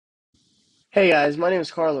Hey guys, my name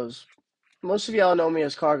is Carlos. Most of y'all know me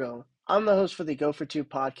as Cargo. I'm the host for the Go for Two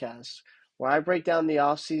podcast, where I break down the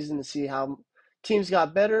offseason to see how teams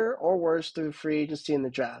got better or worse through free agency and the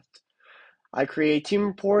draft. I create team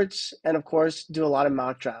reports and, of course, do a lot of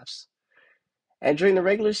mock drafts. And during the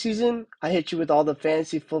regular season, I hit you with all the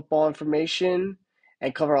fantasy football information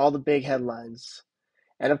and cover all the big headlines.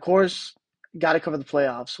 And, of course, got to cover the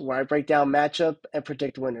playoffs, where I break down matchup and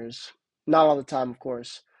predict winners. Not all the time, of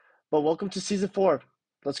course. But welcome to season 4.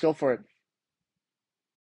 Let's go for it.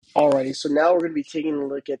 Alrighty, so now we're going to be taking a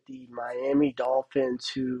look at the Miami Dolphins,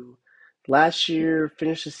 who last year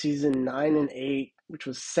finished the season 9-8, which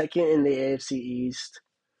was second in the AFC East.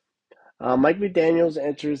 Mike McDaniels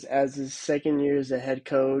enters as his second year as a head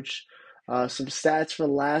coach. Some stats for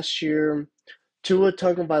last year: Tua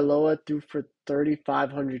Tagovailoa threw for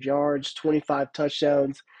 3,500 yards, 25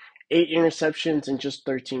 touchdowns, 8 interceptions in just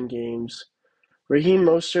 13 games. Raheem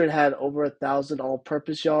Mostert had over 1,000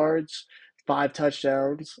 all-purpose yards, 5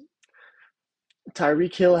 touchdowns.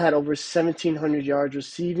 Tyreek Hill had over 1,700 yards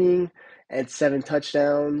receiving and 7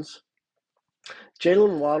 touchdowns.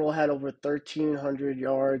 Jaylen Waddle had over 1,300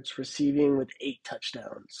 yards receiving with 8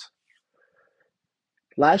 touchdowns.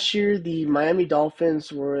 Last year, the Miami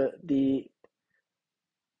Dolphins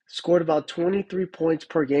scored about 23 points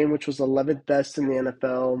per game, which was 11th best in the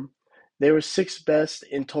NFL. They were 6th best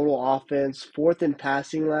in total offense, 4th in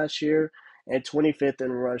passing last year, and 25th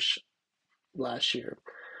in rush last year.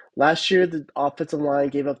 Last year, the offensive line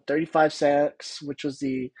gave up 35 sacks, which was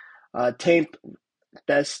the 10th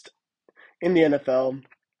best in the NFL.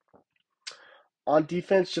 On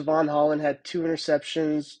defense, Javon Holland had 2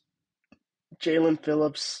 interceptions, Jaylen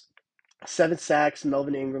Phillips 7 sacks,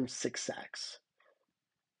 Melvin Ingram 6 sacks.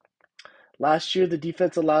 Last year, the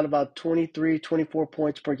defense allowed about 23, 24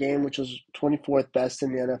 points per game, which was 24th best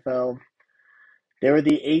in the NFL. They were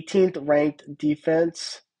the 18th ranked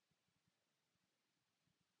defense.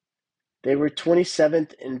 They were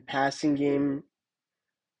 27th in passing game.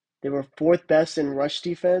 They were 4th best in rush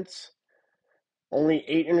defense. Only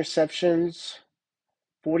 8 interceptions,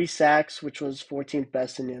 40 sacks, which was 14th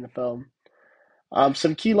best in the NFL.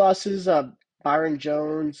 Some key losses: Byron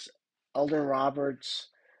Jones, Eldon Roberts,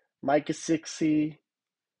 Mike Gesicki,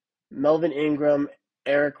 Melvin Ingram,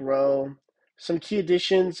 Eric Rowe. Some key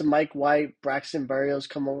additions: Mike White, Braxton Berrios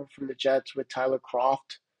come over from the Jets with Tyler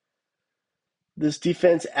Kroft. This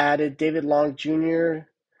defense added David Long Jr.,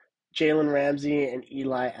 Jalen Ramsey, and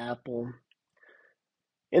Eli Apple.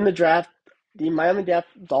 In the draft, the Miami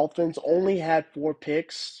Dolphins only had 4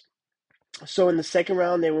 picks. So in the second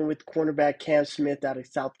round, they went with cornerback Cam Smith out of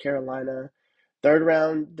South Carolina. Third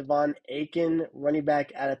round, De'Von Achane, running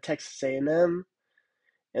back out of Texas A&M.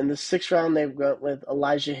 In the sixth round, they went with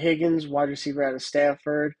Elijah Higgins, wide receiver out of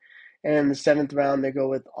Stanford. And in the seventh round, they go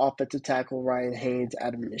with offensive tackle Ryan Haynes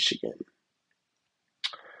out of Michigan.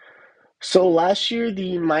 So last year,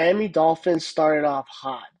 the Miami Dolphins started off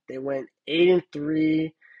hot. They went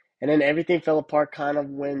 8-3, and then everything fell apart kind of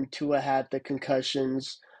when Tua had the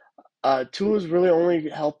concussions. Tua was really only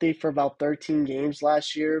healthy for about 13 games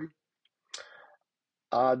last year.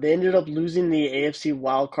 They ended up losing the AFC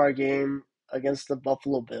wildcard game against the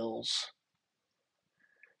Buffalo Bills.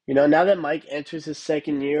 Now that Mike enters his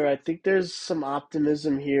second year, I think there's some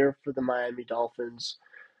optimism here for the Miami Dolphins.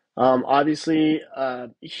 Obviously,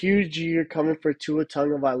 huge year coming for Tua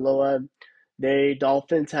Tagovailoa. The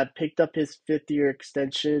Dolphins have picked up his fifth-year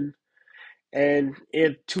extension. And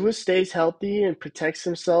if Tua stays healthy and protects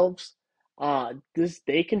themselves,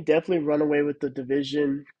 they can definitely run away with the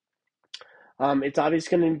division. It's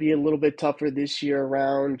obviously going to be a little bit tougher this year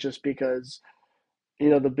around just because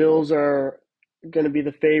the Bills are going to be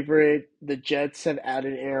the favorite. The Jets have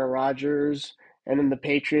added Aaron Rodgers, and then the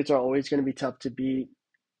Patriots are always going to be tough to beat.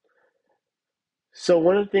 So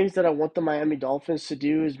one of the things that I want the Miami Dolphins to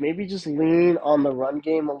do is maybe just lean on the run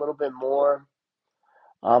game a little bit more.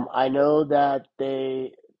 I know that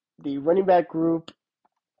the running back group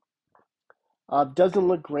doesn't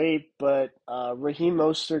look great, but Raheem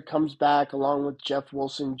Mostert comes back along with Jeff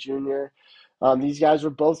Wilson Jr. These guys were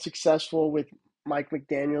both successful with Mike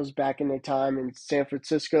McDaniels back in their time in San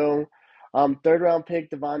Francisco. Third round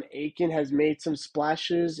pick De'Von Achane has made some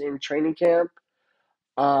splashes in training camp,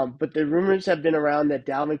 but the rumors have been around that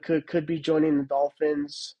Dalvin Cook could be joining the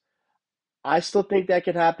Dolphins. I still think that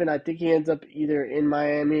could happen. I think he ends up either in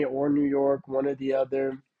Miami or New York, one or the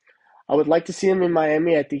other. I would like to see him in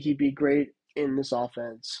Miami. I think he'd be great in this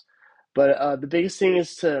offense. But the biggest thing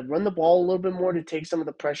is to run the ball a little bit more to take some of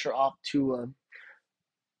the pressure off Tua.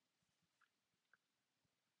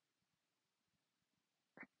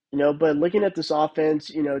 But looking at this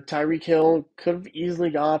offense, Tyreek Hill could have easily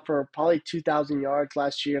gone for probably 2,000 yards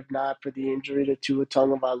last year if not for the injury to Tua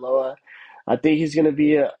Tagovailoa. I think he's going to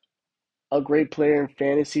be a great player in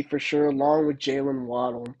fantasy for sure, along with Jaylen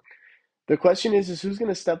Waddle. The question is who's going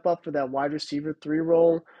to step up for that wide receiver three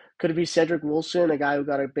role? Could it be Cedric Wilson, a guy who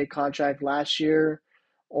got a big contract last year?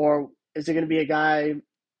 Or is it going to be a guy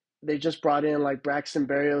they just brought in like Braxton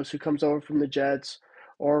Berrios, who comes over from the Jets,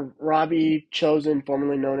 or Robbie Chosen,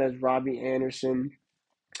 formerly known as Robbie Anderson?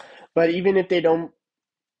 But even if they don't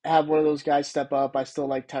have one of those guys step up, I still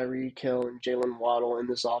like Tyreek Hill and Jalen Waddle in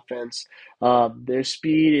this offense. Their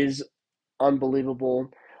speed is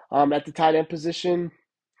unbelievable. At the tight end position,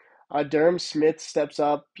 Durham Smith steps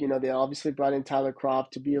up. They obviously brought in Tyler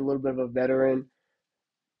Kroft to be a little bit of a veteran.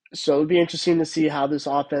 So it'll be interesting to see how this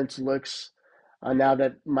offense looks now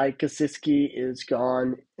that Mike Gesicki is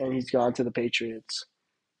gone and he's gone to the Patriots.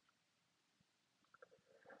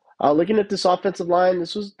 Looking at this offensive line,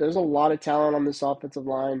 there's a lot of talent on this offensive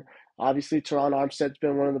line. Obviously, Teron Armstead's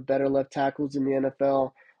been one of the better left tackles in the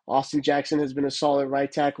NFL. Austin Jackson has been a solid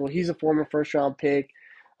right tackle. He's a former first round pick.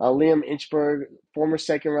 Liam Inchberg, former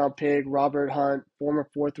second round pick. Robert Hunt, former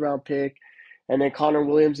fourth round pick. And then Connor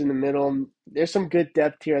Williams in the middle. There's some good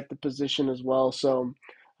depth here at the position as well. So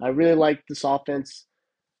I really like this offense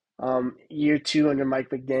year two under Mike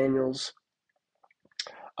McDaniels.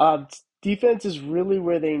 Uh, Defense is really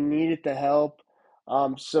where they needed the help.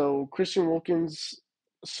 So Christian Wilkins,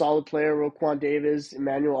 solid player, Roquan Davis,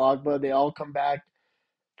 Emmanuel Ogba, they all come back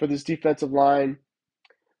for this defensive line.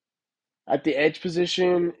 At the edge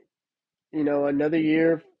position, another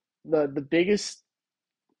year, the biggest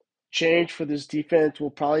change for this defense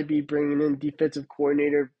will probably be bringing in defensive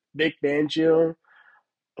coordinator Vic Fangio,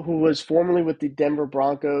 who was formerly with the Denver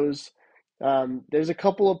Broncos. There's a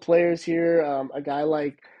couple of players here. A guy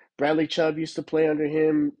like Bradley Chubb used to play under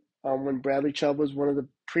him when Bradley Chubb was one of the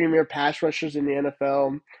premier pass rushers in the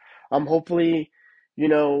NFL. Hopefully, you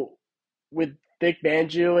know, with Vic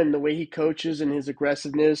Fangio and the way he coaches and his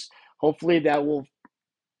aggressiveness, hopefully that will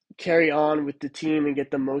carry on with the team and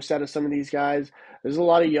get the most out of some of these guys. There's a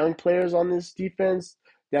lot of young players on this defense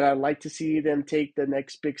that I'd like to see them take the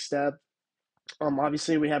next big step.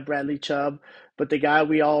 Obviously, we have Bradley Chubb, but the guy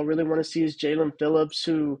we all really want to see is Jalen Phillips,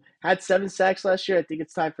 who had 7 sacks last year. I think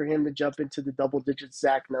it's time for him to jump into the double-digit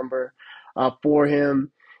sack number for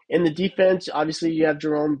him. In the defense, obviously, you have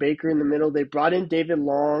Jerome Baker in the middle. They brought in David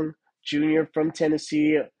Long Jr. from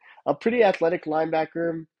Tennessee, a pretty athletic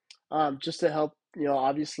linebacker, just to help.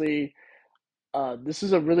 Obviously, this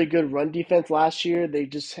is a really good run defense last year. They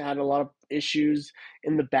just had a lot of issues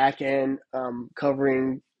in the back end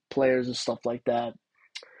covering players and stuff like that.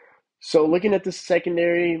 So looking at the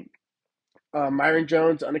secondary, Myron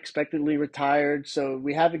Jones unexpectedly retired. So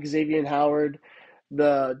we have Xavier Howard.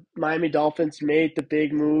 The Miami Dolphins made the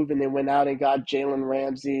big move and they went out and got Jalen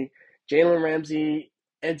Ramsey. Jalen Ramsey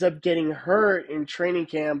ends up getting hurt in training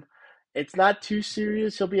camp. It's not too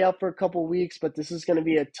serious. He'll be out for a couple weeks, but this is going to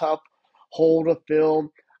be a tough hole to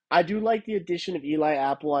fill. I do like the addition of Eli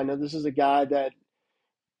Apple. I know this is a guy that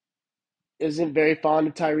isn't very fond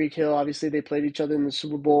of Tyreek Hill. Obviously, they played each other in the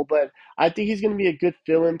Super Bowl, but I think he's going to be a good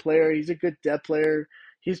fill-in player. He's a good depth player.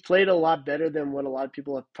 He's played a lot better than what a lot of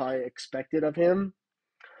people have probably expected of him.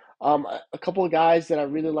 A couple of guys that I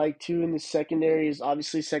really like too in the secondary is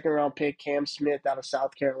obviously second round pick Cam Smith out of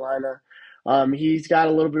South Carolina. He's got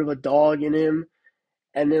a little bit of a dog in him.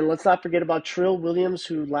 And then let's not forget about Trill Williams,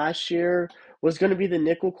 who last year was going to be the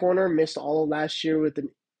nickel corner, missed all of last year with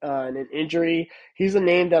an injury. He's a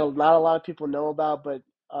name that not a lot of people know about, but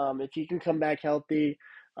if he can come back healthy,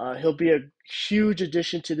 he'll be a huge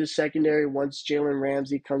addition to the secondary once Jalen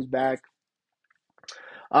Ramsey comes back.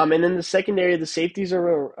 And then the secondary, the safeties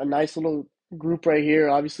are a nice little group right here.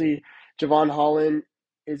 Obviously, Javon Holland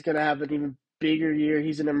is going to have an even bigger year.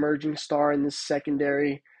 He's an emerging star in this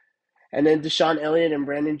secondary. And then Deshaun Elliott and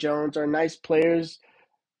Brandon Jones are nice players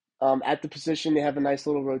at the position. They have a nice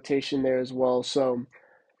little rotation there as well. So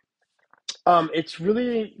it's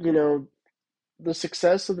really, the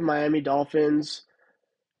success of the Miami Dolphins.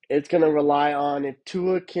 It's going to rely on if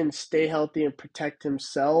Tua can stay healthy and protect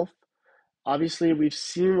himself. Obviously, we've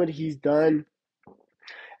seen what he's done.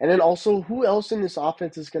 And then also, who else in this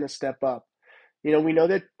offense is going to step up? We know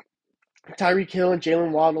that Tyreek Hill and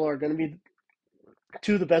Jaylen Waddle are going to be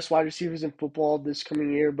two of the best wide receivers in football this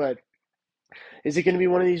coming year, but is it going to be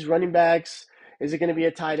one of these running backs? Is it going to be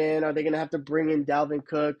a tight end? Are they going to have to bring in Dalvin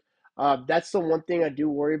Cook? That's the one thing I do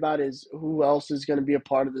worry about is who else is going to be a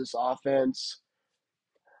part of this offense.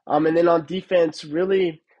 And then on defense,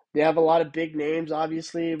 really, they have a lot of big names,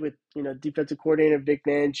 obviously, with defensive coordinator Vic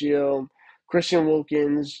Fangio, Christian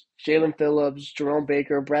Wilkins, Jalen Phillips, Jerome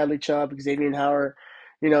Baker, Bradley Chubb, Xavier Howard,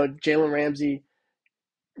 Jalen Ramsey,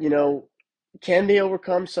 you know, can they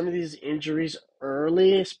overcome some of these injuries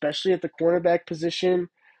early, especially at the cornerback position,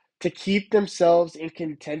 to keep themselves in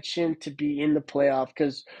contention to be in the playoff?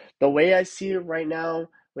 Because the way I see it right now,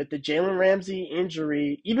 with the Jalen Ramsey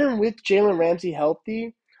injury, even with Jalen Ramsey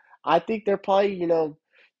healthy, I think they're probably,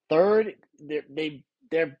 third.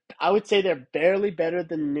 They're I would say they're barely better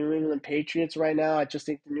than the New England Patriots right now. I just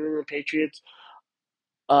think the New England Patriots,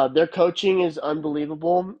 their coaching is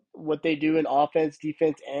unbelievable. What they do in offense,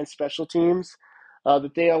 defense, and special teams.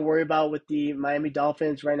 The thing I worry about with the Miami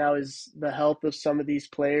Dolphins right now is the health of some of these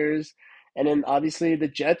players. And then obviously the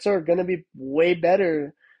Jets are going to be way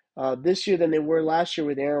better this year than they were last year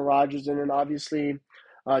with Aaron Rodgers. And then obviously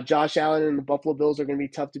Josh Allen and the Buffalo Bills are going to be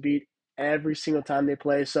tough to beat every single time they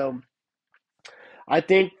play. So I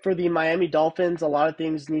think for the Miami Dolphins, a lot of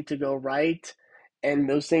things need to go right. And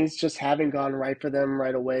those things just haven't gone right for them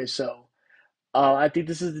right away. So I think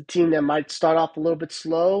this is the team that might start off a little bit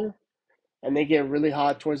slow and they get really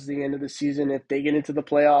hot towards the end of the season. If they get into the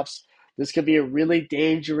playoffs, this could be a really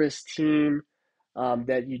dangerous team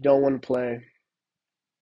that you don't want to play.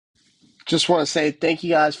 Just want to say thank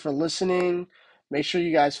you guys for listening. Make sure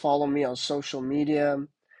you guys follow me on social media.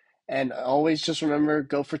 And always just remember,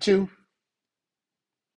 go for two.